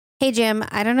Hey, Jim,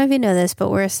 I don't know if you know this,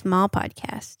 but we're a small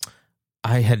podcast.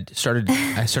 I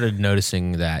started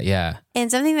noticing that, yeah. And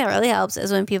something that really helps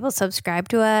is when people subscribe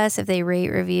to us, if they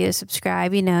rate, review,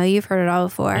 subscribe, you've heard it all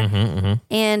before.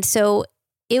 And so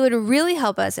it would really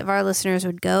help us if our listeners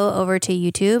would go over to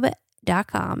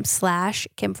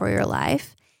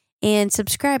youtube.com/KimForYourLife and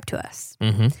subscribe to us.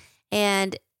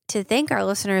 And to thank our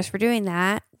listeners for doing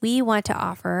that, we want to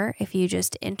offer, if you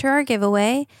just enter our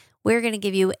giveaway, we're going to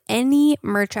give you any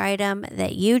merch item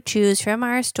that you choose from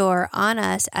our store on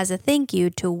us as a thank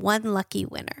you to one lucky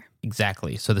winner.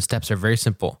 Exactly. So the steps are very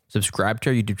simple. Subscribe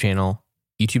to our YouTube channel,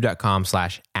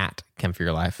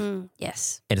 youtube.com/@KimForYourLife.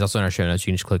 Yes. And it's also in our show notes.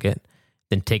 You can just click it.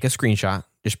 Then take a screenshot,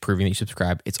 just proving that you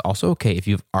subscribe. It's also okay if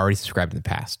you've already subscribed in the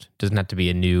past. It doesn't have to be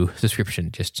a new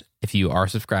subscription. Just if you are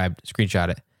subscribed, screenshot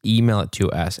it. Email it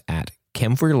to us at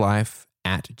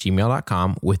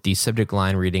kimforyourlife@gmail.com with the subject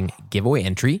line reading giveaway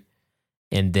entry.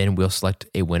 And then we'll select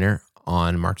a winner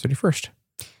on March 31st.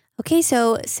 Okay,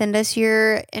 so send us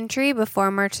your entry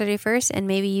before March 31st, and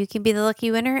maybe you can be the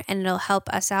lucky winner, and it'll help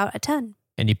us out a ton.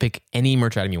 And you pick any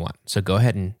merch item you want. So go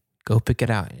ahead and go pick it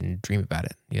out and dream about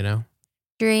it,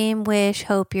 Dream, wish,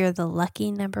 hope you're the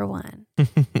lucky number one.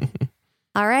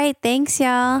 All right, thanks,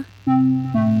 y'all.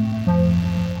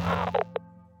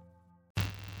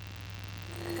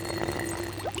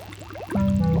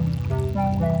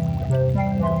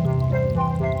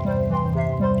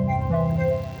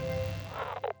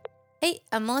 Hey,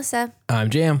 I'm Melissa. I'm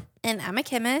Jam. And I'm a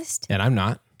chemist. And I'm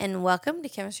not. And welcome to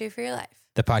Chemistry for Your Life.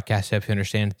 The podcast helps you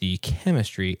understand the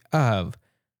chemistry of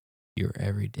your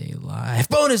everyday life.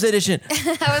 Bonus edition.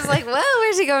 I was like, whoa,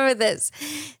 where's he going with this?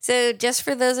 So just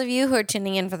for those of you who are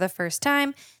tuning in for the first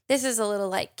time, this is a little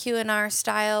like Q&R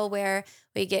style where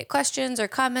we get questions or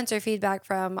comments or feedback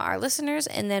from our listeners,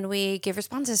 and then we give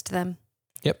responses to them.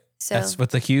 Yep. So that's what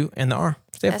the Q and the R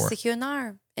stand for. That's the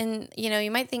Q&R. And,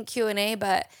 you might think Q&A,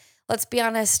 but let's be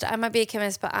honest, I might be a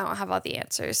chemist, but I don't have all the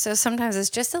answers. So sometimes it's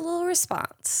just a little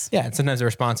response. Yeah, and sometimes the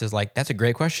response is like, that's a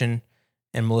great question.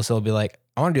 And Melissa will be like,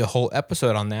 I want to do a whole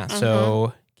episode on that.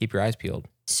 So keep your eyes peeled.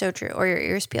 So true. Or your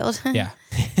ears peeled. Yeah.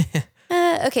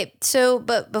 Okay. So,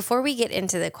 but before we get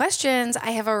into the questions,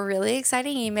 I have a really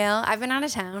exciting email. I've been out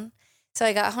of town. So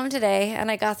I got home today and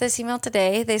I got this email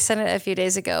today. They sent it a few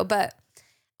days ago. But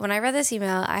when I read this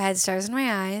email, I had stars in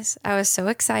my eyes. I was so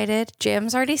excited.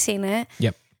 Jam's already seen it.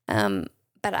 Yep.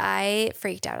 But I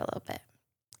freaked out a little bit.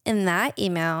 In that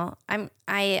email, I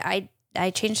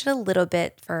changed it a little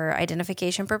bit for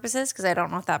identification purposes because I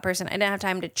don't know if that person, I didn't have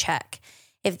time to check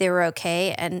if they were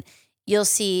okay. And you'll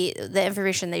see the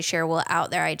information they share will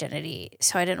out their identity.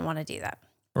 So I didn't want to do that.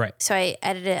 Right. So I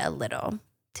edited it a little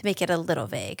to make it a little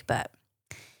vague. But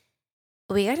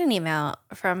we got an email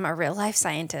from a real life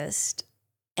scientist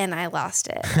and I lost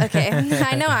it. Okay.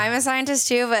 I know I'm a scientist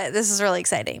too, but this is really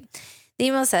exciting. The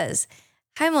email says,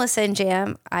 "Hi, Melissa and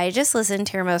Jam. I just listened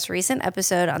to your most recent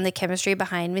episode on the chemistry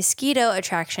behind mosquito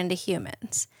attraction to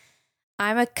humans.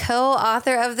 I'm a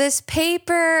co-author of this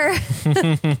paper."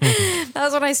 That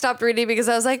was when I stopped reading because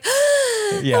I was like,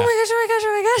 oh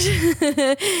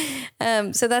my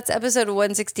gosh. So that's episode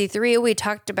 163. We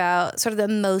talked about sort of the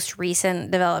most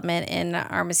recent development in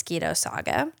our mosquito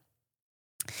saga.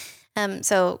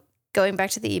 So going back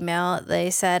to the email, they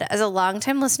said, "As a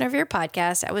longtime listener of your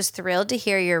podcast, I was thrilled to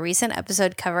hear your recent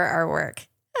episode cover our work."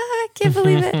 I can't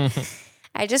believe it.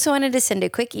 "I just wanted to send a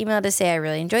quick email to say I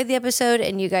really enjoyed the episode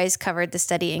and you guys covered the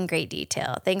study in great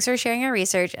detail. Thanks for sharing your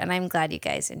research and I'm glad you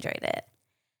guys enjoyed it."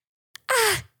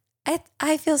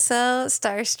 I feel so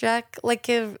starstruck, like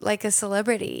a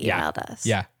celebrity emailed us.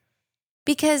 Yeah.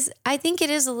 Because I think it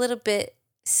is a little bit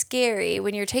scary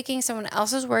when you're taking someone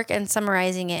else's work and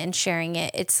summarizing it and sharing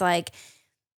it. It's like,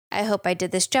 I hope I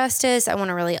did this justice. I want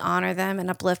to really honor them and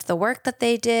uplift the work that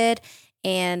they did.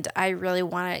 And I really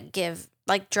want to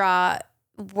draw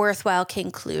worthwhile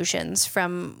conclusions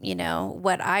from,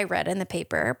 what I read in the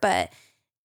paper. But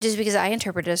just because I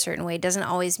interpret it a certain way doesn't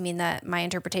always mean that my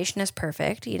interpretation is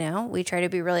perfect. We try to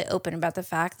be really open about the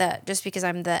fact that just because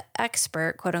I'm the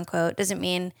expert, quote unquote, doesn't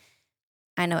mean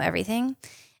I know everything.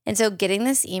 And so getting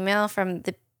this email from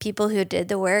the people who did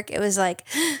the work, it was like,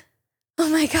 oh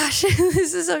my gosh,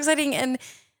 this is so exciting. And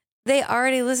they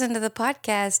already listened to the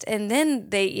podcast and then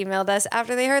they emailed us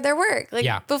after they heard their work,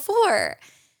 before.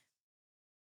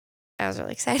 I was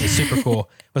really excited. It's super cool.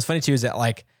 What's funny too is that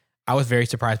I was very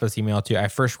surprised by this email too. I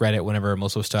first read it whenever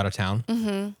Melissa was still out of town.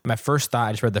 Mm-hmm. My first thought,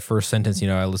 I just read the first sentence,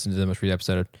 I listened to the most recent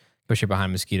episode, especially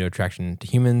behind mosquito attraction to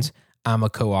humans. I'm a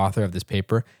co-author of this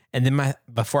paper. And then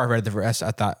before I read the rest,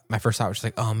 my first thought was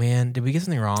like, oh man, did we get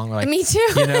something wrong? Or like, Me too.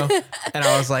 And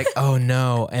I was like, oh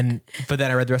no. But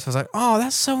then I read the rest. I was like, oh,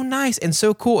 that's so nice and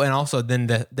so cool. And also then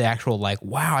the actual like,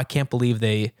 wow, I can't believe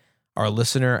they are a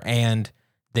listener and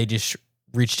they just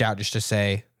reached out just to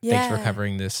say, thanks for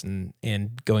covering this and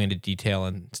going into detail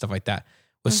and stuff like that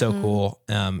was so cool.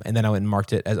 And then I went and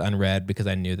marked it as unread because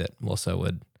I knew that Melissa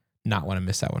would not want to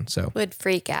miss that one. So would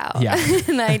freak out. Yeah.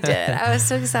 And I did. I was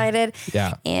so excited.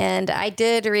 Yeah. And I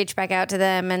did reach back out to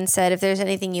them and said, if there's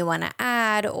anything you want to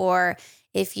add or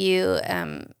if you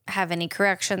have any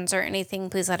corrections or anything,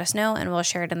 please let us know and we'll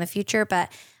share it in the future.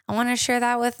 But I want to share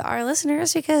that with our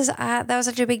listeners because that was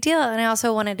such a big deal. And I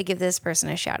also wanted to give this person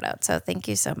a shout out. So thank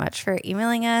you so much for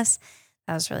emailing us.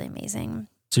 That was really amazing.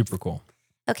 Super cool.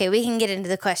 Okay, we can get into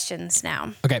the questions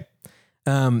now. Okay.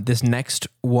 This next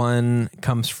one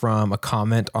comes from a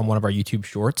comment on one of our YouTube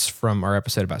shorts from our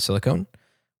episode about silicone,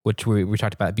 which we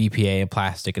talked about BPA and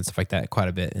plastic and stuff like that quite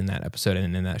a bit in that episode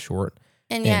and in that short.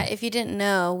 And yeah, if you didn't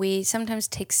know, we sometimes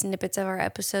take snippets of our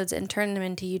episodes and turn them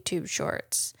into YouTube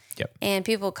shorts. Yep. And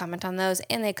people comment on those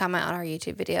and they comment on our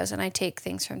YouTube videos and I take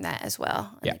things from that as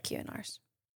well in the Q&Rs.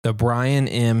 So Brian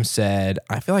M said,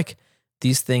 I feel like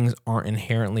these things aren't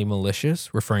inherently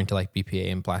malicious, referring to like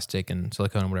BPA and plastic and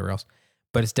silicone and whatever else,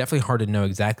 but it's definitely hard to know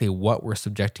exactly what we're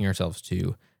subjecting ourselves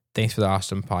to. Thanks for the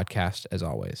awesome podcast as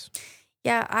always.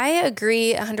 Yeah, I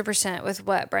agree 100% with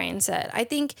what Brian said. I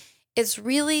think it's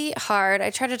really hard.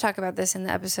 I try to talk about this in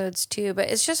the episodes too, but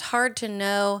it's just hard to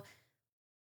know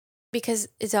because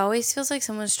it always feels like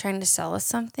someone's trying to sell us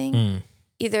something.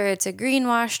 Either it's a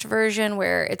greenwashed version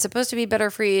where it's supposed to be better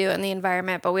for you and the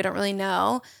environment, but we don't really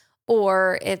know,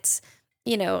 or it's,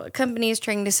 companies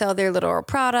trying to sell their literal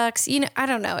products. I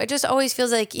don't know. It just always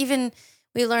feels like even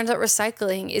we learned that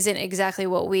recycling isn't exactly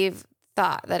what we've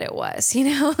thought that it was,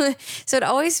 So it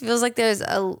always feels like there's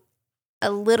a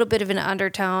little bit of an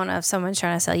undertone of someone's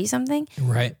trying to sell you something.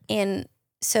 Right. And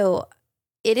so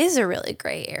it is a really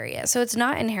gray area. So it's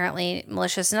not inherently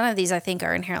malicious. None of these I think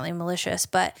are inherently malicious,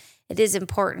 but it is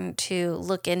important to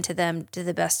look into them to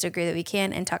the best degree that we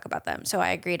can and talk about them. So I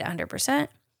agreed 100%.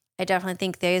 I definitely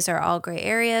think these are all gray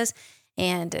areas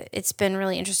and it's been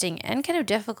really interesting and kind of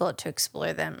difficult to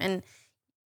explore them. And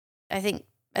I think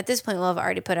at this point, we'll have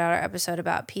already put out our episode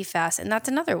about PFAS, and that's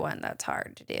another one that's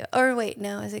hard to do. Or wait,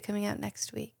 no, is it coming out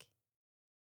next week?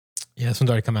 Yeah, this one's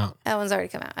already come out. That one's already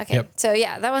come out. Okay. Yep. So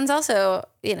yeah, that one's also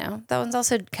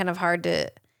kind of hard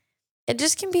it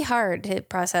just can be hard to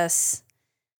process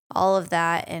all of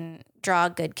that and draw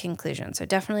good conclusions. So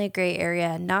definitely a gray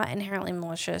area, not inherently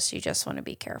malicious. You just want to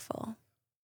be careful.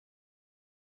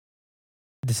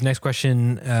 This next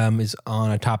question is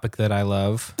on a topic that I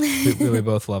love. we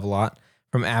both love a lot.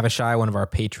 From Avishai, one of our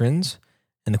patrons.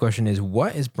 And the question is,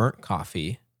 what is burnt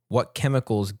coffee? What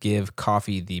chemicals give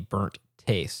coffee the burnt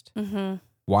taste? Mm-hmm.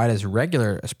 Why does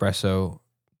regular espresso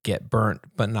get burnt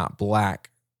but not black?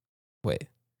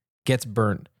 Gets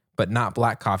burnt but not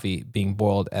black coffee being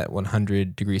boiled at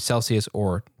 100 degrees Celsius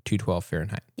or 212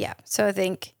 Fahrenheit? Yeah. So I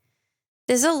think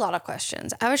there's a lot of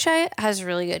questions. Avishai has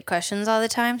really good questions all the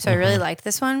time. So I really liked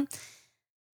this one.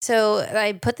 So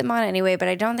I put them on anyway, but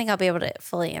I don't think I'll be able to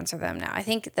fully answer them now. I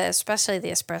think that especially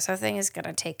the espresso thing is going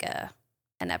to take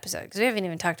an episode because we haven't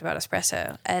even talked about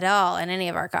espresso at all in any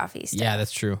of our coffees. Yeah,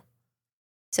 that's true.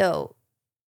 So,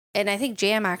 and I think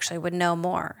Jam actually would know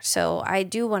more. So I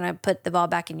do want to put the ball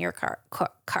back in your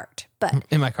cart, but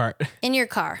in my cart, in your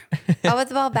car. I'll put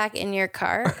the ball back in your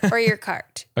car or your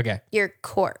cart. Okay. Your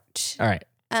court. All right.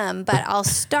 But I'll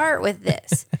start with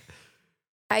this.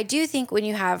 I do think when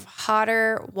you have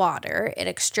hotter water, it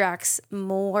extracts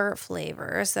more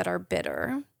flavors that are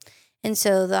bitter. And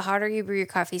so the hotter you brew your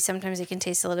coffee, sometimes it can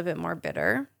taste a little bit more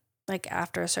bitter, like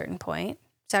after a certain point.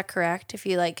 Is that correct?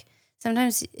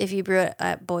 Sometimes if you brew it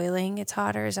at boiling, it's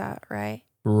hotter. Is that right?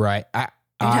 Right.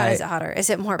 How is it hotter? Is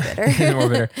it more bitter? Is it more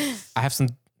bitter? I have some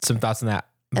thoughts on that,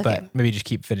 Okay. but maybe just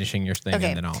keep finishing your thing Okay.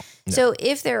 and then I'll. No. So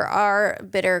if there are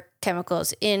bitter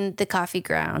chemicals in the coffee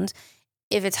grounds,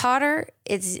 if it's hotter,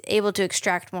 it's able to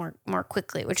extract more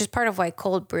quickly, which is part of why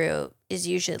cold brew is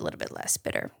usually a little bit less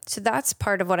bitter. So that's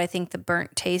part of what I think the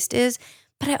burnt taste is.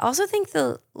 But I also think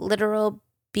the literal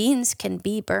beans can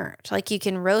be burnt. Like you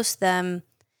can roast them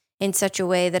in such a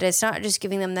way that it's not just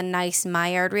giving them the nice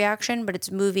Maillard reaction, but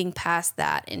it's moving past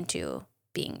that into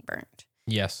being burnt.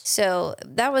 Yes. So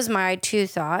that was my two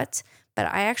thoughts. But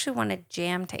I actually wanted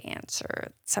Jam to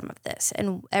answer some of this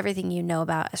and everything you know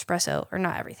about espresso, or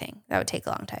not everything. That would take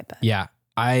a long time. But. Yeah.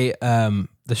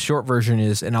 The short version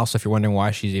is, and also if you're wondering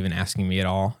why she's even asking me at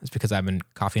all, it's because I'm a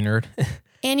coffee nerd.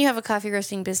 And you have a coffee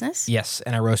roasting business? Yes,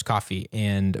 and I roast coffee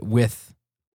and with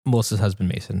Melissa's husband,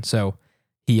 Mason. So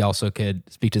he also could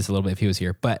speak to this a little bit if he was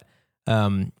here. But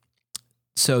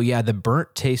so yeah, the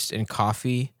burnt taste in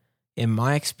coffee, in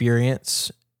my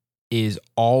experience, is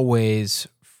always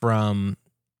from,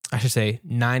 I should say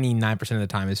 99% of the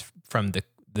time is from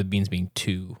the beans being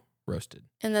too roasted.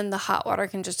 And then the hot water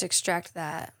can just extract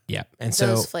that. Yeah. And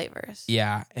those so flavors.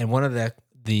 Yeah. And one of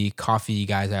the coffee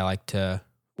guys I like to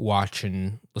watch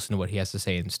and listen to what he has to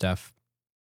say and stuff,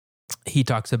 he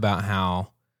talks about how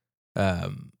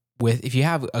if you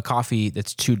have a coffee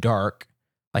that's too dark,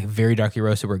 like very darkly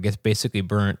roasted where it gets basically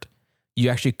burnt, you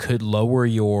actually could lower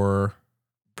your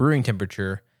brewing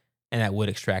temperature and that would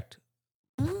extract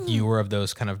fewer of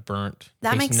those kind of burnt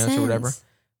tasting notes or whatever.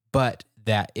 But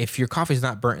that if your coffee is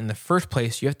not burnt in the first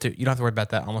place, you don't have to worry about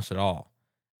that almost at all.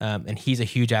 And he's a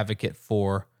huge advocate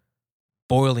for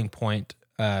boiling point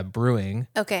brewing.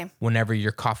 Okay. Whenever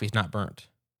your coffee is not burnt,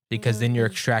 because then you're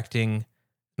extracting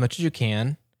as much as you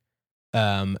can,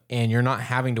 and you're not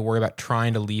having to worry about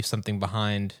trying to leave something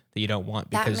behind that you don't want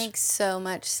because that makes so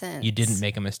much sense. You didn't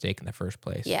make a mistake in the first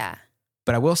place. Yeah.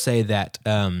 But I will say that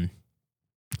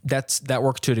that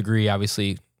works to a degree.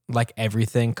 Obviously, like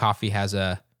everything, coffee has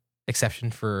a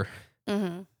exception for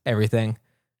everything.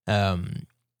 And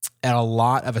a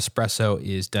lot of espresso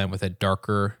is done with a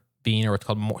darker bean, or what's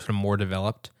called more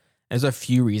developed. And there's a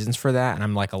few reasons for that, and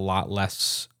I'm like a lot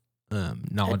less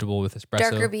knowledgeable with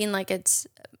espresso. Darker bean, like it's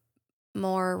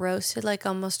more roasted, like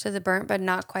almost to the burnt, but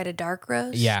not quite a dark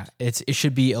roast. Yeah, it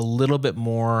should be a little bit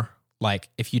more like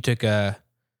if you took a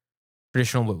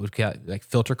traditional what would call like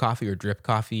filter coffee or drip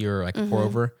coffee or like pour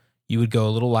over, you would go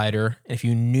a little lighter. And if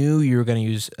you knew you were going to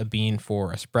use a bean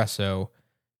for espresso,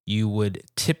 you would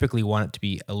typically want it to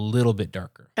be a little bit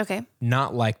darker. Okay.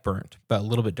 Not like burnt, but a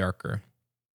little bit darker.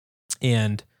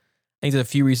 And I think there's a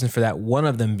few reasons for that. One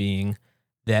of them being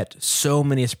that so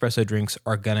many espresso drinks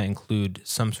are going to include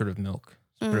some sort of milk,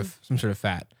 some sort of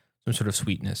fat, some sort of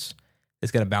sweetness.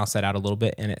 It's going to balance that out a little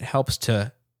bit, and it helps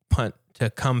to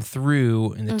come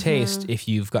through in the taste if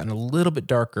you've gotten a little bit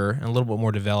darker and a little bit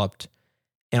more developed.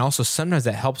 And also sometimes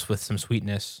that helps with some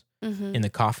sweetness in the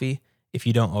coffee if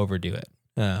you don't overdo it.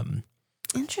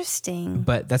 Interesting.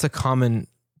 But that's a common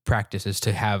practice, is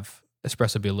to have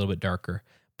espresso be a little bit darker.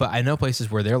 But I know places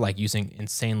where they're like using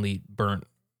insanely burnt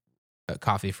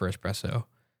coffee for espresso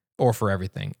or for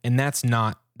everything. And that's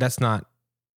not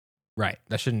right.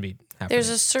 That shouldn't be happening. There's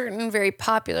a certain very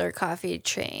popular coffee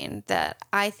chain that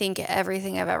I think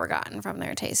everything I've ever gotten from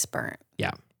there tastes burnt.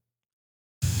 Yeah.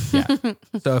 Yeah.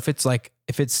 So if it's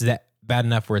that bad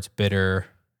enough where it's bitter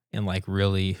and like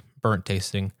really burnt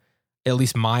tasting, at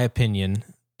least my opinion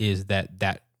is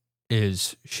that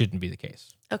shouldn't be the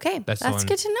case. Okay. That's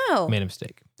good to know. Made a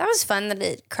mistake. That was fun that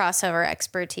it crossover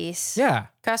expertise. Yeah.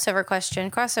 Crossover question,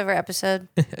 crossover episode.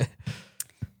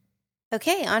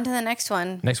 Okay, on to the next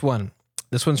one. Next one.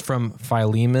 This one's from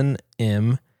Philemon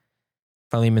M.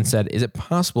 Philemon said, "Is it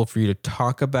possible for you to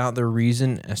talk about the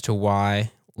reason as to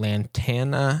why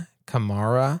Lantana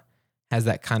Camara has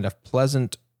that kind of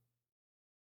pleasant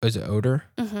odor?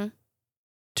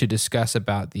 To discuss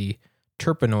about the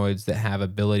terpenoids that have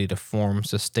ability to form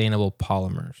sustainable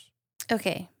polymers."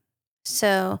 Okay.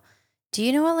 So, do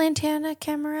you know what Lantana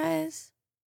Camara is?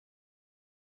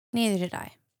 Neither did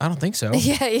I. I don't think so.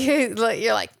 Yeah, you're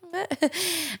like, what?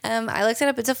 I looked it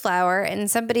up. It's a flower,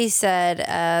 and somebody said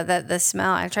that the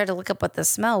smell, I tried to look up what the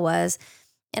smell was,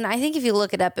 and I think if you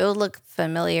look it up, it will look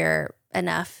familiar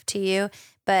enough to you.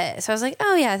 But so I was like,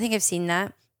 oh yeah, I think I've seen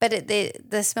that. But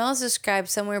the smell is described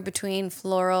somewhere between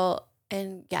floral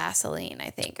and gasoline, I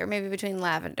think, or maybe between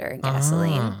lavender and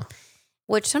gasoline,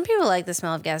 which some people like the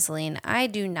smell of gasoline. I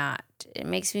do not. It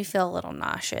makes me feel a little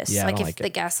nauseous. Yeah, like if like the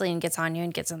gasoline gets on you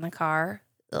and gets in the car.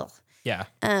 Ugh. Yeah.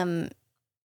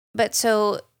 But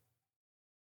so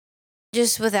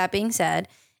just with that being said,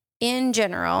 in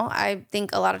general, I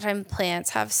think a lot of time plants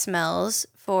have smells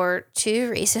for two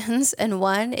reasons. And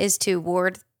one is to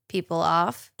ward people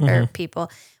off or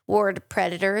ward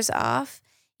predators off.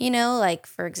 You know, like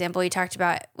for example, you talked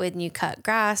about when you cut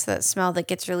grass, that smell that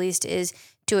gets released is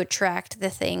to attract the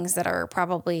things that are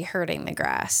probably hurting the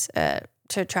grass,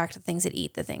 to attract the things that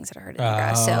eat the things that are hurting the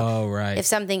grass. So right. If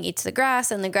something eats the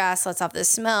grass and the grass lets off this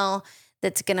smell,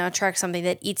 that's going to attract something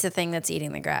that eats the thing that's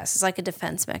eating the grass. It's like a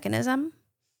defense mechanism.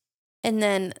 And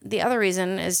then the other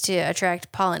reason is to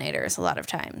attract pollinators a lot of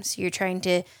times. You're trying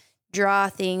to draw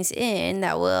things in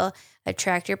that will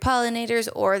attract your pollinators,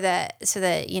 or that so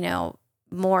that, you know,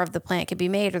 more of the plant could be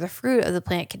made, or the fruit of the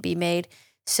plant could be made,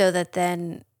 so that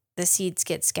then the seeds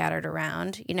get scattered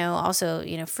around. Also,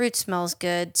 fruit smells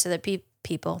good so that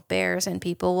people, bears and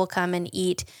people will come and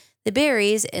eat the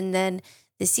berries, and then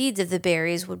the seeds of the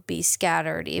berries would be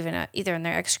scattered either in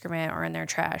their excrement or in their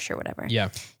trash or whatever. Yeah.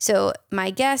 So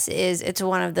my guess is it's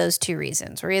one of those two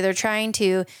reasons. We're either trying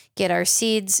to get our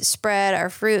seeds spread, our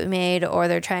fruit made, or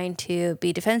they're trying to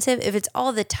be defensive. If it's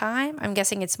all the time, I'm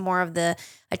guessing it's more of the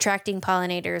attracting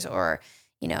pollinators or,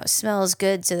 smells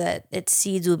good so that its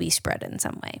seeds will be spread in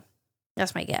some way.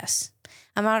 That's my guess.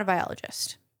 I'm not a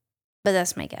biologist, but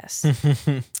that's my guess.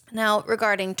 Now,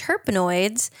 regarding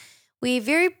terpenoids, we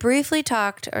very briefly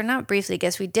talked, or not briefly, I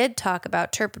guess we did talk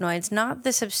about terpenoids, not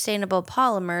the sustainable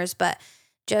polymers, but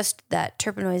just that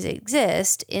terpenoids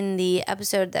exist in the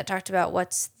episode that talked about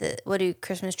what do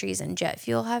Christmas trees and jet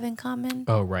fuel have in common.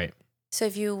 Oh, right. So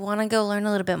if you want to go learn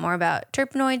a little bit more about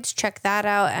terpenoids, check that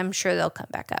out. I'm sure they'll come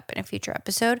back up in a future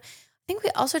episode. I think we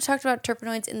also talked about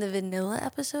terpenoids in the vanilla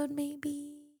episode,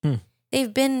 maybe.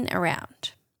 They've been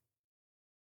around.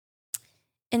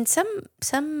 And some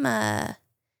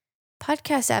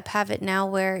podcast app have it now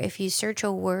where if you search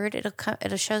a word,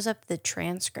 it shows up the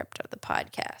transcript of the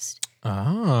podcast.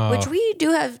 Oh. Which we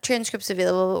do have transcripts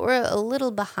available, but we're a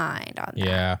little behind on that.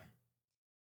 Yeah.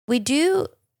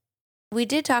 We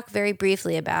did talk very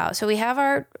briefly about, so we have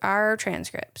our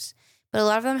transcripts, but a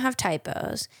lot of them have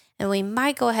typos, and we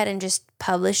might go ahead and just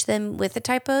publish them with the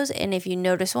typos. And if you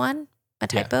notice a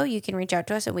typo, you can reach out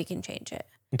to us and we can change it.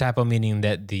 Typo meaning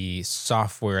that the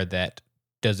software that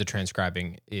does the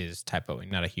transcribing is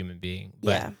typoing, not a human being.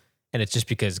 But, and it's just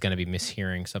because it's going to be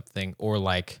mishearing something or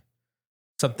like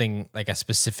something like a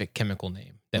specific chemical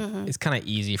name that is kind of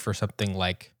easy for something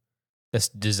like that's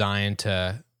designed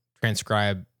to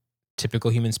transcribe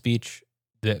typical human speech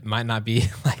that might not be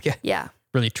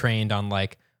really trained on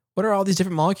like, what are all these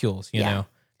different molecules? You know,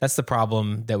 that's the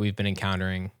problem that we've been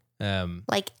encountering.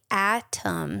 Like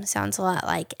atom sounds a lot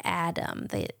like Adam,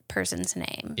 the person's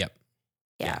name. Yep.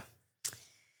 Yeah.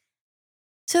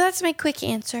 So that's my quick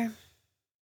answer.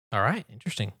 All right.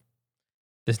 Interesting.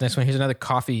 This next one, here's another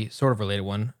coffee sort of related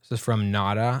one. This is from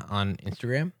Nada on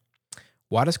Instagram.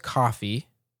 Why does coffee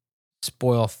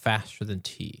spoil faster than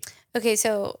tea? Okay,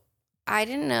 so I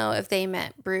didn't know if they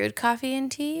meant brewed coffee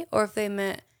and tea or if they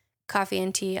meant coffee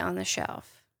and tea on the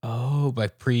shelf. Oh,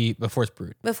 like before it's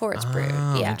brewed. Before it's brewed,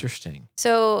 yeah. Interesting.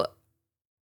 So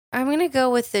I'm going to go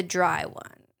with the dry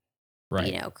one.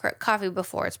 Right. Coffee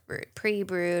before it's brewed,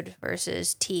 pre-brewed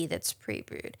versus tea that's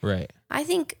pre-brewed. Right. I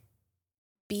think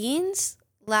beans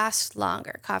last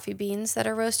longer. Coffee beans that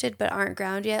are roasted but aren't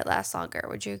ground yet last longer.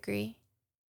 Would you agree?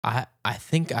 I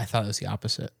thought it was the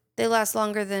opposite. They last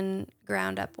longer than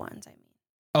ground up ones, I mean.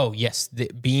 Oh, yes. The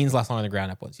beans last longer than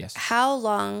ground up ones, yes. How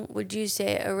long would you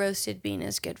say a roasted bean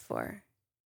is good for?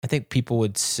 I think people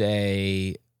would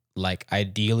say like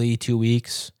ideally 2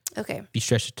 weeks. Okay. If you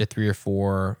stretch it to 3 or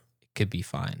 4, it could be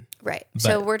fine. Right.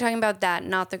 So we're talking about that,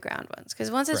 not the ground ones. Because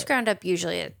once it's ground up,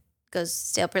 usually it goes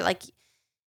stale. Like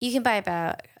you can buy a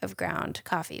bag of ground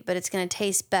coffee, but it's going to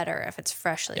taste better if it's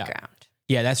freshly ground.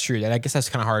 Yeah, that's true. I guess that's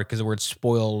kind of hard because the word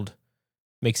spoiled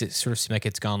makes it sort of seem like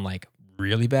it's gone like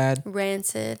really bad.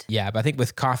 Rancid. Yeah, but I think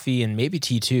with coffee and maybe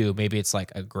tea too, maybe it's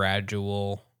like a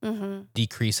gradual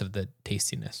decrease of the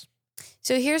tastiness.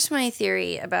 So here's my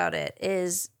theory about it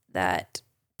is that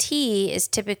tea is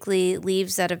typically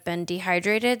leaves that have been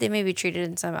dehydrated. They may be treated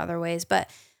in some other ways, but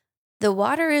the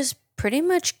water is pretty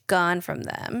much gone from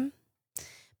them.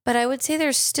 But I would say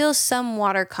there's still some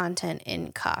water content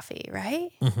in coffee,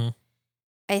 right? Mm-hmm.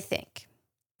 I think.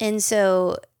 And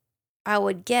so I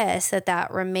would guess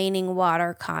that remaining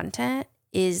water content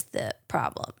is the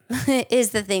problem,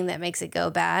 is the thing that makes it go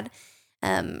bad.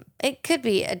 It could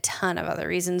be a ton of other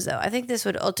reasons, though. I think this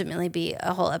would ultimately be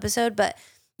a whole episode, but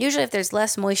usually if there's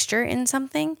less moisture in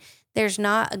something, there's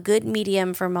not a good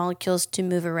medium for molecules to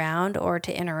move around or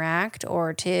to interact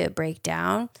or to break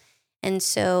down. And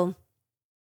so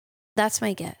that's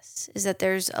my guess, is that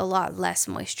there's a lot less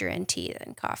moisture in tea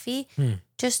than coffee.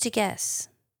 Just to guess.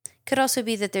 Could also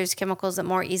be that there's chemicals that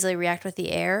more easily react with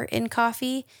the air in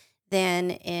coffee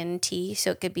than in tea. So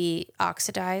it could be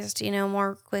oxidized,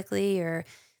 more quickly, or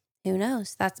who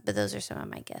knows. But those are some of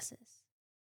my guesses.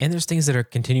 And there's things that are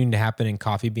continuing to happen in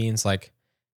coffee beans. Like,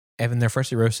 when they're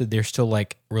freshly roasted, they're still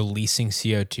like releasing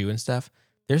CO2 and stuff.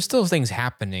 There's still things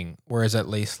happening. Whereas at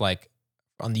least like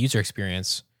on the user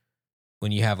experience,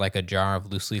 when you have like a jar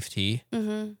of loose leaf tea,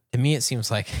 to me, it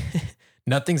seems like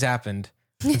nothing's happened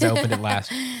since I opened it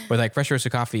last. With like fresh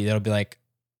roasted coffee, that'll be like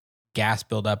gas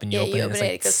build up and you open it. And it's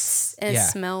like, it goes, and it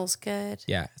smells good.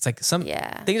 Yeah. It's like some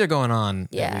things are going on,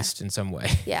 at least in some way.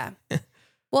 Yeah.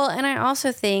 Well, and I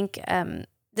also think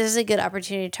this is a good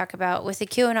opportunity to talk about with the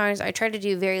QNRs. I try to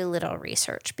do very little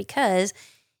research because,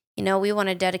 we want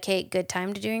to dedicate good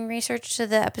time to doing research to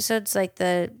the episodes, like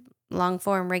the long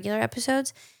form regular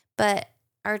episodes, but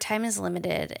our time is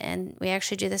limited and we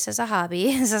actually do this as a hobby.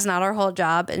 This is not our whole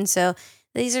job. And so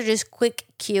these are just quick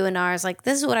Q&Rs. Like,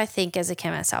 this is what I think as a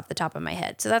chemist off the top of my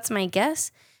head. So that's my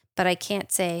guess, but I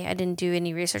can't say, I didn't do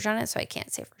any research on it, so I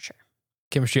can't say for sure.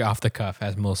 Chemistry off the cuff,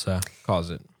 as Melissa calls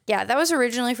it. Yeah, that was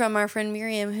originally from our friend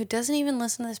Miriam, who doesn't even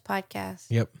listen to this podcast.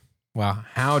 Yep. Wow.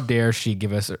 How dare she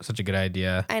give us such a good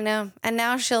idea? I know. And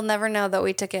now she'll never know that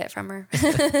we took it from her.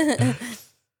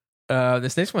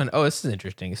 This next one, this is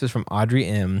interesting. This is from Audrey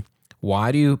M.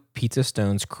 Why do pizza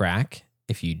stones crack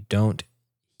if you don't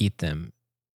heat them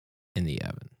in the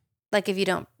oven? Like if you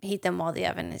don't heat them while the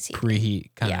oven is heating. Preheat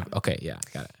kind of. Okay, yeah,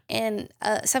 got it. And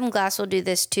some glass will do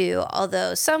this too,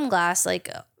 although some glass, like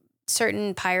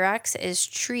certain Pyrex, is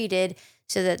treated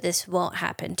so that this won't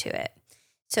happen to it.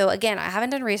 So again, I haven't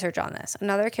done research on this.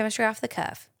 Another chemistry off the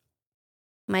cuff.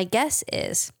 My guess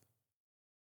is,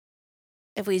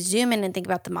 if we zoom in and think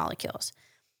about the molecules,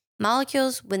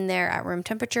 when they're at room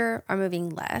temperature are moving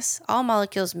less. All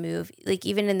molecules move. Like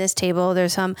even in this table,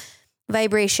 there's some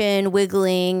vibration,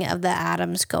 wiggling of the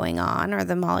atoms going on, or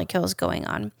the molecules going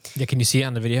on. Yeah, can you see it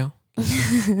on the video?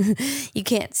 You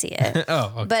can't see it.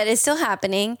 Oh, okay. But it's still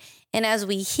happening. And as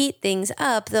we heat things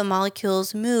up, the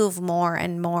molecules move more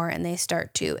and more and they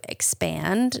start to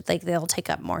expand. Like they'll take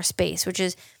up more space, which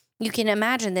is, you can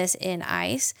imagine this in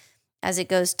ice. As it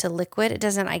goes to liquid, it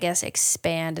doesn't, I guess,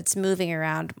 expand. It's moving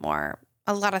around more.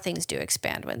 A lot of things do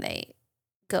expand when they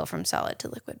go from solid to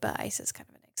liquid, but ice is kind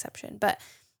of an exception. But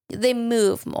they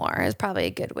move more is probably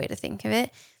a good way to think of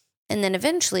it. And then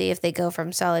eventually, if they go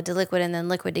from solid to liquid and then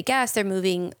liquid to gas, they're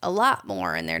moving a lot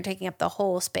more and they're taking up the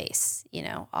whole space,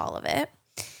 all of it.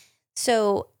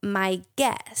 So my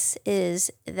guess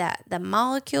is that the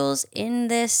molecules in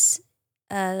this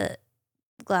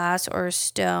glass or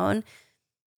stone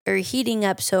are heating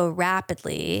up so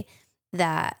rapidly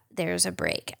that there's a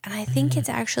break. And I think it's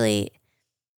actually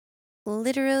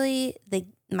literally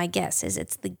my guess is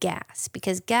it's the gas,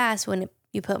 because gas, when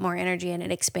you put more energy in,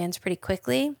 it expands pretty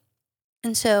quickly.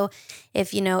 And so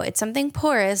if, it's something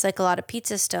porous, like a lot of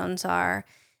pizza stones are,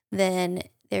 then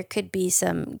there could be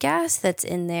some gas that's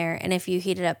in there. And if you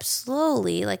heat it up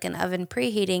slowly, like an oven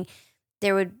preheating,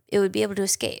 it would be able to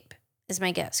escape, is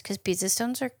my guess, because pizza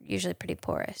stones are usually pretty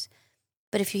porous.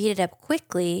 But if you heat it up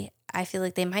quickly, I feel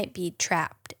like they might be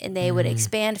trapped and they would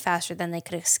expand faster than they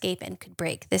could escape and could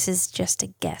break. This is just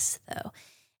a guess, though.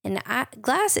 And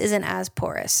glass isn't as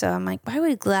porous. So I'm like, why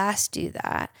would glass do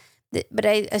that? But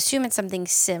I assume it's something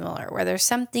similar, where there's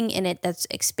something in it that's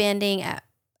expanding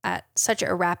at such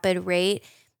a rapid rate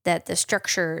that the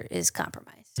structure is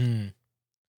compromised.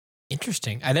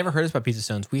 Interesting. I never heard this about pizza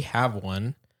stones. We have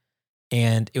one,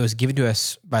 and it was given to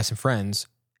us by some friends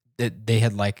that they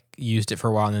had used it for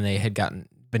a while, and then they had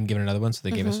been given another one, so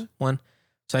they gave us one.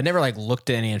 So I never looked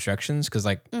at any instructions because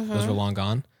those were long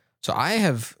gone. So I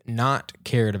have not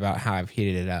cared about how I've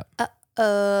heated it up.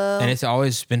 And it's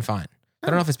always been fine. I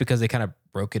don't know if it's because they kind of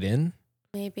broke it in.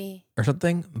 Maybe. Or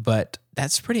something, but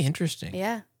that's pretty interesting.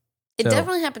 Yeah. It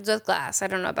definitely happens with glass. I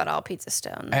don't know about all pizza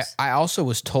stones. I also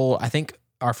was told, I think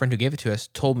our friend who gave it to us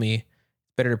told me it's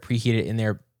better to preheat it in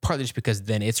there, partly just because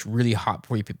then it's really hot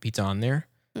before you put pizza on there.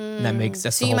 And that's the whole point.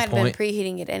 So you might have been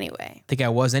preheating it anyway. I think I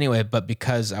was anyway, but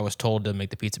because I was told to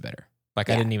make the pizza better. I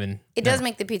didn't even... It does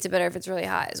make the pizza better if it's really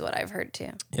hot, is what I've heard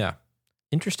too. Yeah.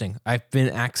 Interesting. I've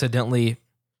been accidentally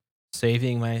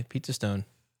saving my pizza stone.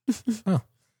 Oh.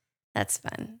 That's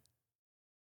fun.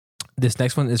 This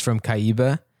next one is from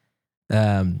Kaiba.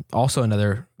 Also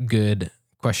another good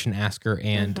question asker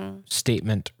and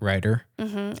statement writer.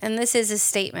 And this is a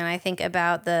statement, I think,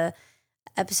 about the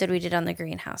episode we did on the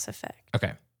greenhouse effect.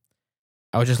 Okay.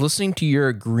 I was just listening to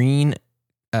your green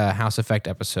house effect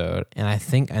episode, and I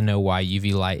think I know why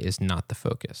UV light is not the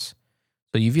focus.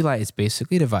 So UV light is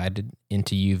basically divided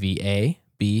into UVA,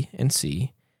 B, and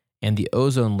C, and the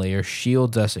ozone layer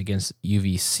shields us against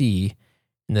UVC.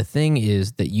 And the thing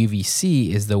is that UVC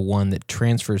is the one that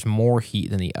transfers more heat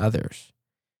than the others.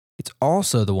 It's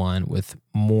also the one with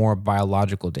more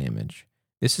biological damage.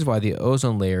 This is why the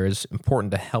ozone layer is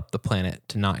important to help the planet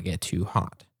to not get too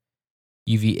hot.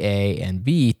 UVA and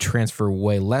B transfer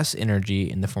way less energy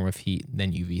in the form of heat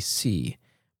than UVC,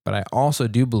 but I also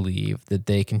do believe that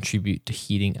they contribute to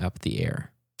heating up the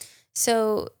air.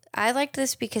 So I liked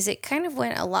this because it kind of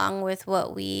went along with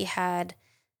what we had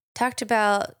talked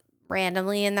about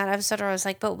randomly in that episode, where I was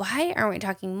like, but why aren't we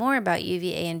talking more about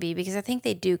UVA and B? Because I think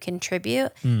they do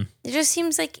contribute. It just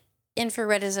seems like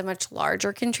infrared is a much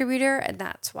larger contributor, and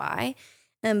that's why.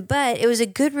 But it was a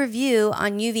good review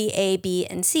on UVA, B,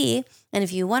 and C. And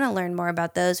if you want to learn more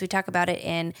about those, we talk about it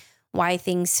in Why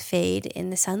Things Fade in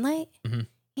the Sunlight Mm-hmm.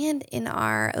 and in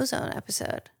our ozone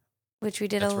episode, which we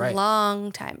did That's right.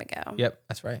 long time ago. Yep,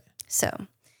 that's right. So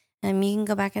you can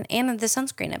go back and the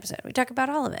sunscreen episode. We talk about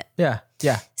all of it. Yeah.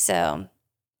 So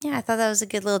yeah, I thought that was a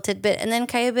good little tidbit. And then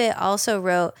Kyubit also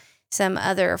wrote some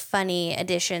other funny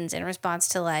additions in response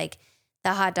to like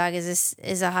the hot dog is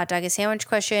a hot dog a sandwich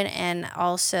question, and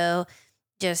also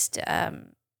just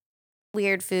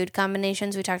weird food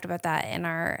combinations. We talked about that in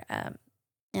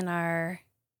our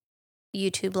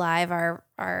YouTube live,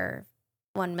 our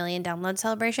 1 million download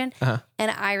celebration. Uh-huh.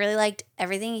 And I really liked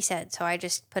everything he said, so I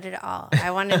just put it all.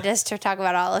 I wanted us to talk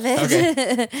about all of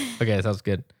it. Okay, that sounds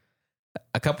good.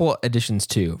 A couple additions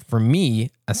too. For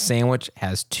me, a sandwich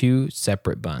has 2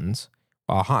 separate buns,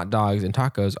 while hot dogs and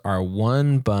tacos are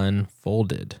 1 bun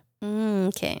folded.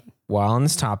 Okay. While on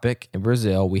this topic, in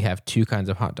Brazil, we have 2 kinds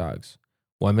of hot dogs.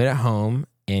 One made at home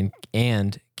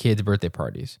and kids' birthday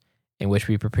parties, in which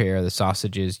we prepare the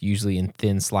sausages usually in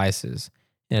thin slices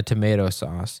in a tomato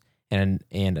sauce, and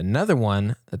another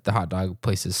one that the hot dog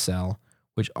places sell,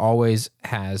 which always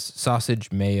has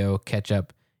sausage, mayo,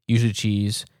 ketchup, usually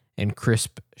cheese, and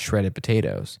crisp shredded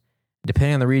potatoes.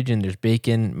 Depending on the region, there's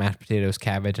bacon, mashed potatoes,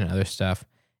 cabbage, and other stuff.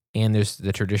 And there's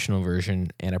the traditional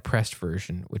version and a pressed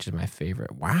version, which is my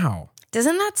favorite. Wow.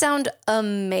 Doesn't that sound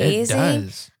amazing? It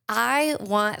does. I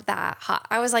want that hot.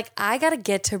 I was like, I got to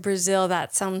get to Brazil.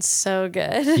 That sounds so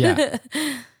good. Yeah.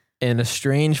 And a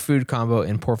strange food combo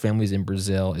in poor families in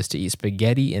Brazil is to eat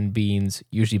spaghetti and beans,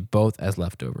 usually both as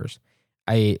leftovers.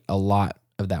 I ate a lot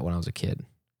of that when I was a kid.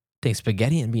 Dang,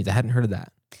 spaghetti and beans. I hadn't heard of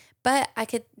that. But I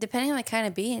could, depending on the kind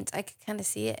of beans, I could kind of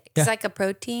see it. It's like a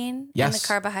protein and the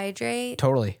carbohydrate.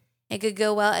 Totally. It could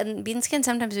go well. And beans can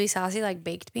sometimes be saucy, like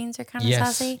baked beans are kind of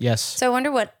saucy. Yes. So I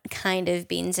wonder what kind of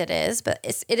beans it is. But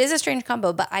it is a strange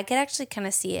combo, but I could actually kind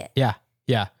of see it. Yeah.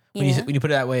 When you put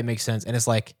it that way, it makes sense. And it's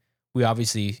like, we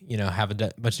obviously, have a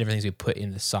bunch of different things we put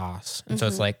in the sauce. And so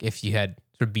it's like, if you had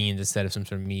sort of beans instead of some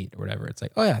sort of meat or whatever, it's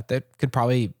like, oh yeah, that could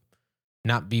probably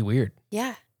not be weird.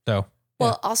 Yeah. So.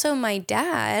 Well, also my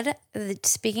dad,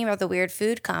 speaking about the weird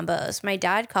food combos, my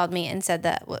dad called me and said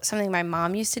that something my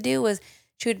mom used to do was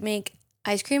she would make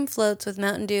ice cream floats with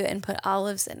Mountain Dew and put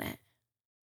olives in it.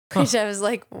 Which I was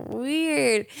like,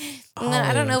 weird. And then,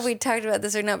 I don't know if we talked about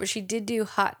this or not, but she did do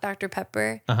hot Dr.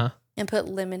 Pepper and put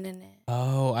lemon in it.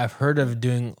 Oh, I've heard of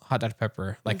doing hot Dr.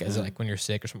 Pepper, like is it like when you're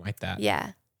sick or something like that?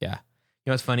 Yeah. Yeah. You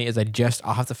know what's funny is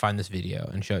I'll have to find this video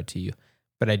and show it to you.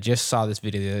 But I just saw this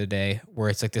video the other day where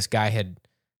it's like this guy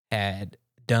had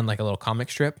done like a little comic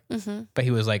strip, but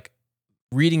he was like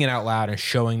reading it out loud and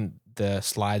showing the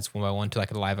slides one by one to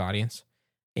like a live audience.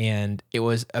 And it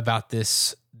was about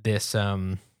this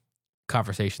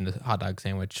conversation, the hot dog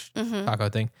sandwich taco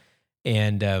thing.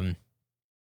 And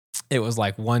it was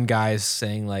like one guy's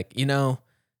saying like,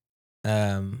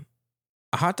 a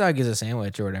hot dog is a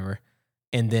sandwich or whatever.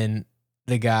 And then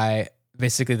the guy,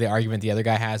 basically the argument the other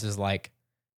guy has is like,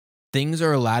 things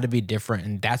are allowed to be different,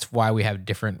 and that's why we have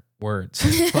different words.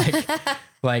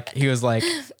 like he was like,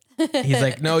 he's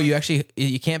like, no, you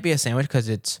can't be a sandwich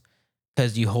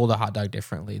because you hold a hot dog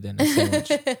differently than a sandwich.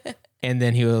 And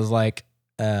then he was like,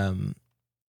 and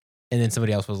then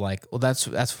somebody else was like, well,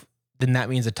 then that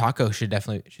means a taco should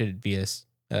be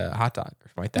a hot dog or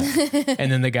something like that. And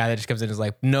then the guy that just comes in is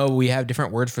like, no, we have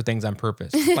different words for things on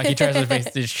purpose. Like he tries to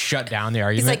basically just shut down the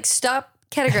argument. He's like, stop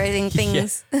categorizing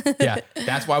things. Yeah.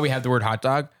 That's why we have the word hot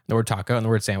dog, the word taco, and the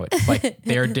word sandwich. Like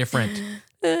they're different.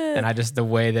 And the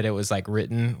way that it was like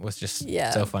written was just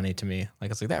so funny to me.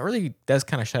 Like, it's like, that really does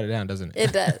kind of shut it down, doesn't it?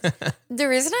 It does. The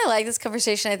reason I like this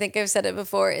conversation, I think I've said it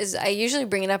before, is I usually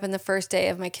bring it up in the first day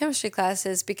of my chemistry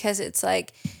classes because it's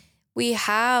like we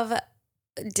have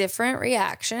different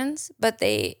reactions, but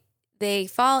they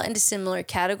fall into similar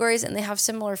categories and they have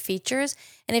similar features.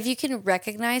 And if you can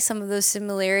recognize some of those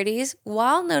similarities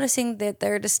while noticing that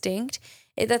they're distinct,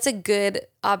 that's a good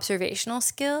observational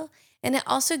skill. And it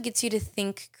also gets you to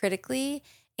think critically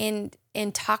and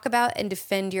talk about and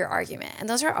defend your argument. And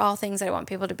those are all things I want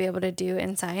people to be able to do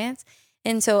in science.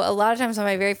 And so a lot of times on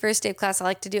my very first day of class, I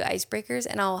like to do icebreakers,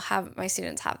 and I'll have my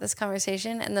students have this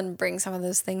conversation and then bring some of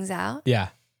those things out. Yeah.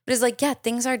 But it's like, yeah,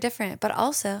 things are different, but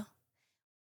also,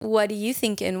 what do you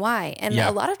think and why? And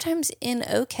a lot of times in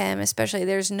OChem, especially,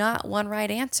 there's not one right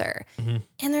answer. And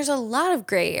there's a lot of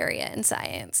gray area in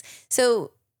science.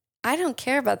 So I don't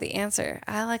care about the answer.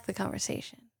 I like the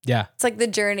conversation. Yeah. It's like the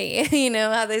journey. You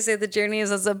know how they say the journey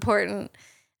is as important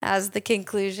as the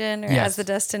conclusion or as the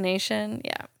destination?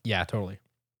 Yeah. Yeah, totally.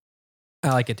 I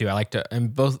like it too. I like to,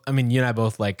 and both, I mean, you and I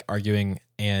both like arguing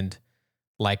and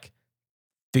like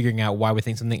figuring out why we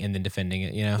think something and then defending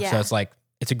it, you know? Yeah. So it's like,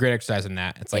 it's a great exercise in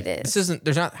that. It's like,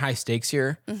 there's not high stakes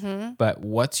here, but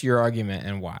what's your argument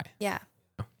and why? Yeah.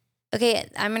 Okay,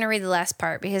 I'm going to read the last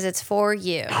part because it's for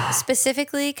you.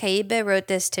 Specifically, Kaiba wrote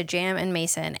this to Jam and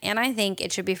Mason, and I think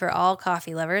it should be for all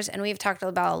coffee lovers, and we've talked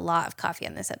about a lot of coffee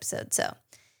on this episode. So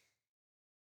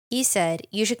he said,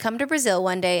 you should come to Brazil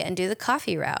one day and do the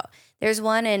coffee route. There's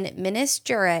one in Minas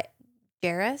Gerais.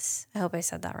 I hope I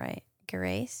said that right.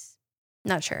 Gerais?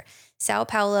 Not sure. Sao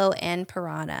Paulo and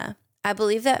Parana. I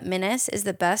believe that Minas is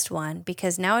the best one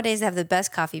because nowadays they have the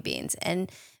best coffee beans,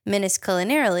 and Minas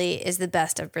culinarily is the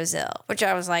best of Brazil, which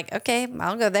I was like, okay,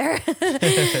 I'll go there.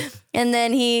 And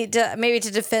then he, maybe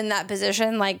to defend that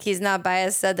position, like he's not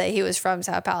biased, said that he was from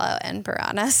Sao Paulo and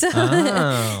Parana. So,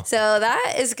 so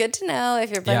that is good to know.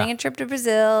 If you're planning a trip to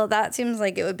Brazil, that seems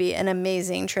like it would be an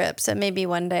amazing trip. So maybe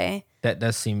one day. That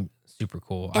does seem super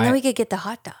cool. And then we could get the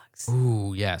hot dogs.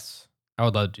 Ooh, yes. I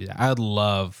would love to do that. I would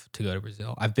love to go to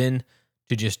Brazil. I've been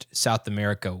to just South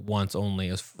America once only.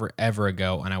 It was forever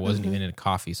ago, and I wasn't even into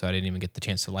coffee, so I didn't even get the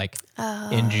chance to like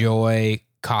enjoy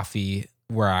coffee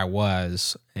where I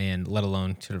was, and let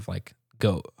alone sort of like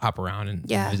go hop around and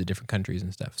visit different countries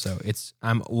and stuff. So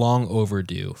I'm long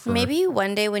overdue for maybe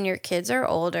one day when your kids are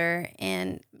older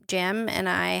and Jam and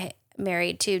I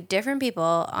married two different people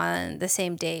on the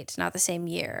same date, not the same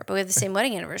year, but we have the same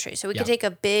wedding anniversary. So we could take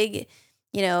a big,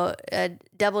 a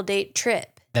double date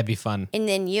trip. That'd be fun. And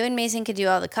then you and Mason could do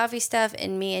all the coffee stuff,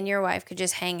 and me and your wife could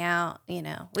just hang out. We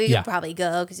could probably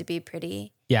go because it'd be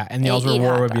pretty. Yeah, and the Ellsworth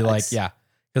War would be like, because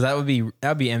that would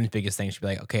be Em's biggest thing. She'd be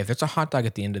like, okay, if there's a hot dog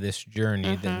at the end of this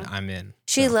journey, then I'm in.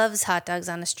 She loves hot dogs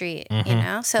on the street,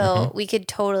 so we could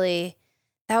totally.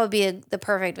 That would be the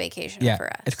perfect vacation for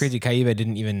us. It's crazy. Kaiba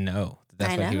didn't even know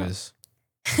that's what he was.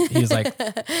 He was like,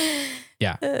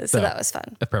 yeah. So that was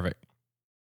fun. That's perfect.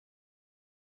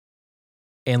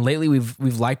 And lately,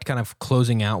 we've liked kind of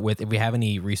closing out with, if we have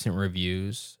any recent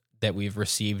reviews that we've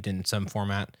received in some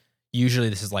format. Usually,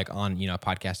 this is like on a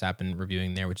podcast app and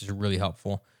reviewing there, which is really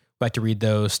helpful. We like to read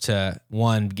those to,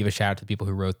 one, give a shout out to the people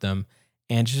who wrote them,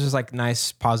 and just like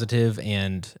nice, positive,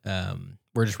 and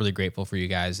we're just really grateful for you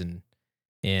guys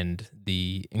and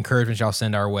the encouragement y'all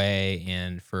send our way,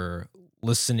 and for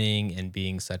listening and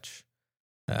being such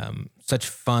a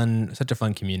fun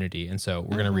community. And so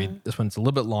we're going to read this one. It's a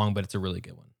little bit long, but it's a really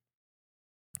good one.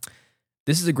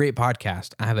 This is a great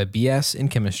podcast. I have a BS in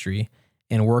chemistry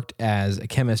and worked as a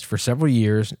chemist for several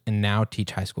years and now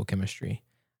teach high school chemistry.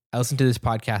 I listen to this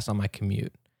podcast on my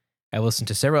commute. I listened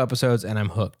to several episodes and I'm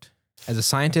hooked. As a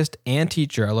scientist and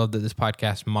teacher, I love that this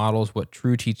podcast models what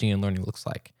true teaching and learning looks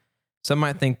like. Some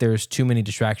might think there's too many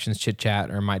distractions,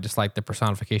 chit-chat, or might dislike the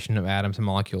personification of atoms and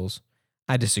molecules.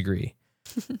 I disagree.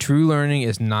 True learning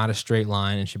is not a straight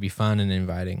line and should be fun and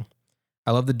inviting.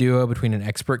 I love the duo between an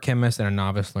expert chemist and a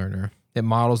novice learner. It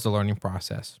models the learning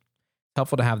process.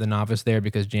 Helpful to have the novice there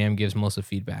because Jam gives Melissa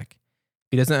feedback.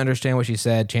 If he doesn't understand what she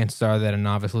said, chances are that a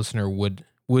novice listener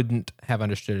wouldn't have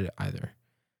understood it either.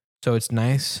 So it's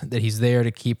nice that he's there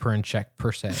to keep her in check,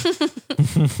 per se.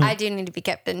 I do need to be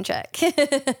kept in check.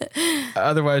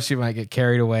 Otherwise, she might get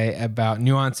carried away about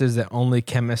nuances that only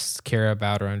chemists care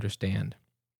about or understand.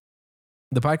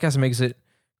 The podcast makes it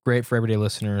great for everyday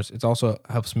listeners. It also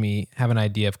helps me have an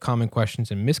idea of common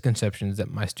questions and misconceptions that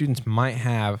my students might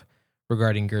have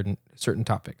regarding certain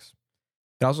topics.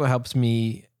 It also helps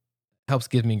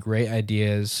give me great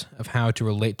ideas of how to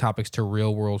relate topics to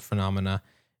real world phenomena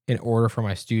in order for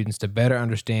my students to better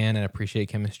understand and appreciate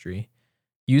chemistry.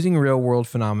 Using real world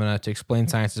phenomena to explain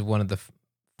science is one of the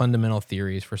fundamental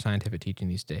theories for scientific teaching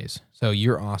these days. So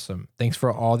you're awesome. Thanks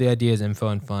for all the ideas, info,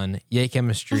 and fun. Yay,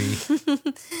 chemistry.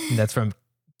 That's from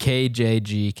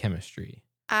KJG Chemistry.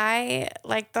 I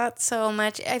like that so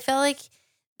much. I feel like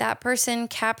that person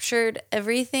captured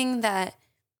everything that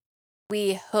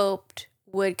we hoped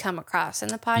would come across in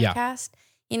the podcast.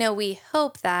 We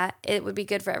hope that it would be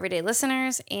good for everyday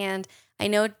listeners. And I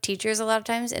know teachers a lot of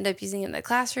times end up using it in the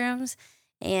classrooms.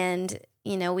 And,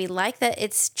 we like that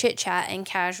it's chit chat and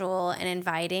casual and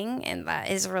inviting. And that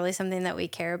is really something that we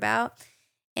care about.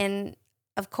 And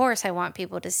of course, I want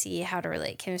people to see how to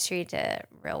relate chemistry to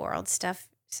real world stuff.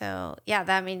 So yeah,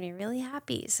 that made me really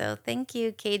happy. So thank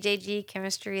you, KJG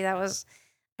Chemistry. That was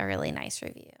a really nice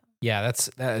review. Yeah,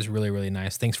 that is really, really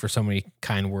nice. Thanks for so many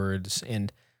kind words.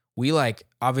 And we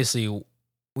obviously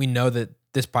we know that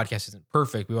this podcast isn't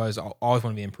perfect. We always want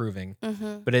to be improving,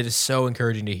 but it is so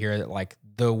encouraging to hear that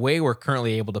the way we're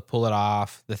currently able to pull it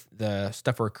off, the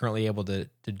stuff we're currently able to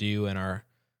do and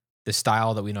the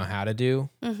style that we know how to do,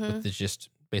 which is just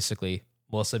basically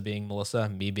Melissa being Melissa,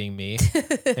 me being me,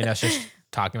 and us just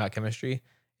talking about chemistry.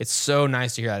 it's so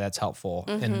nice to hear that that's helpful.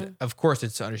 Mm-hmm. And of course,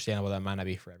 it's understandable that might not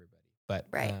be for everybody, but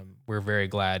Right. We're very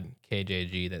glad,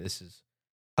 KJG, that this is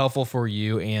helpful for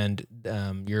you, and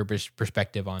your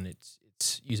perspective on its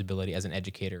usability as an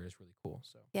educator is really cool.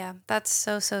 So Yeah, that's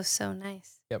so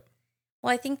nice. Yep.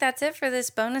 Well, I think that's it for this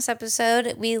bonus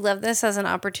episode. We love this as an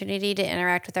opportunity to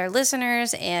interact with our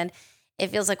listeners, and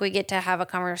it feels like we get to have a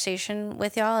conversation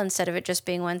with y'all instead of it just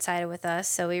being one-sided with us.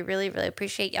 So we really, really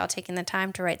appreciate y'all taking the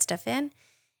time to write stuff in.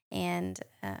 And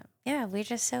yeah, we're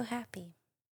just so happy.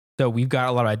 So we've got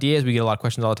a lot of ideas. We get a lot of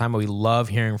questions all the time, but we love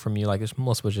hearing from you, like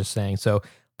Melissa was just saying. So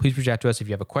please reach out to us if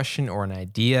you have a question or an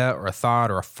idea or a thought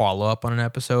or a follow-up on an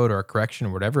episode or a correction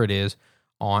or whatever it is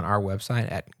on our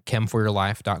website at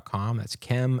chemforyourlife.com. That's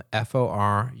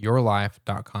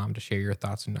chemforyourlife.com to share your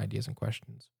thoughts and ideas and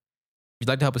questions. If you'd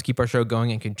like to help us keep our show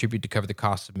going and contribute to cover the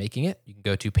costs of making it, you can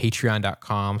go to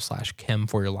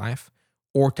patreon.com/chemforyourlife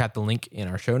or tap the link in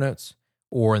our show notes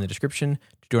or in the description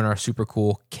to join our super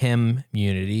cool chem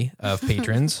community of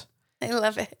patrons. I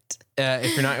love it.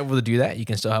 If you're not able to do that, you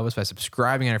can still help us by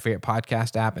subscribing on our favorite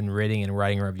podcast app and rating and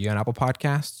writing a review on Apple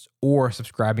Podcasts or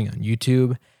subscribing on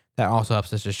YouTube. That also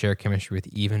helps us to share chemistry with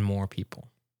even more people.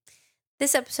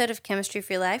 This episode of Chemistry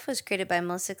for Your Life was created by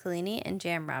Melissa Collini and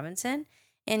Jam Robinson,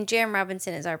 and Jam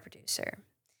Robinson is our producer.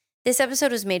 This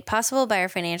episode was made possible by our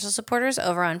financial supporters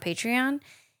over on Patreon.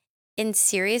 And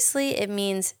seriously, it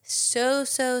means so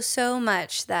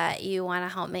much that you want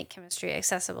to help make chemistry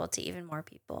accessible to even more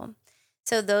people.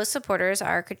 So those supporters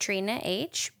are Katrina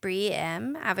H., Bree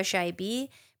M., Avishai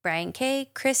B., Brian K.,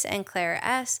 Chris and Claire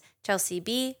S., Chelsea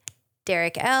B.,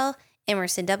 Derek L.,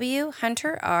 Emerson W.,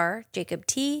 Hunter R., Jacob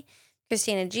T.,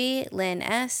 Christina G., Lynn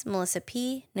S., Melissa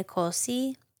P., Nicole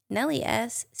C., Nellie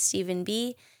S., Stephen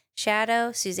B.,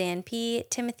 Shadow, Suzanne P.,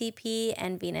 Timothy P.,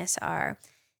 and Venus R.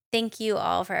 Thank you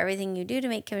all for everything you do to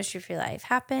make Chemistry for Your Life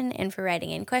happen and for writing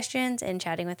in questions and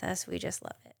chatting with us. We just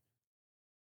love it.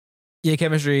 Yay,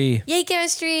 chemistry! Yay,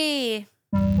 chemistry!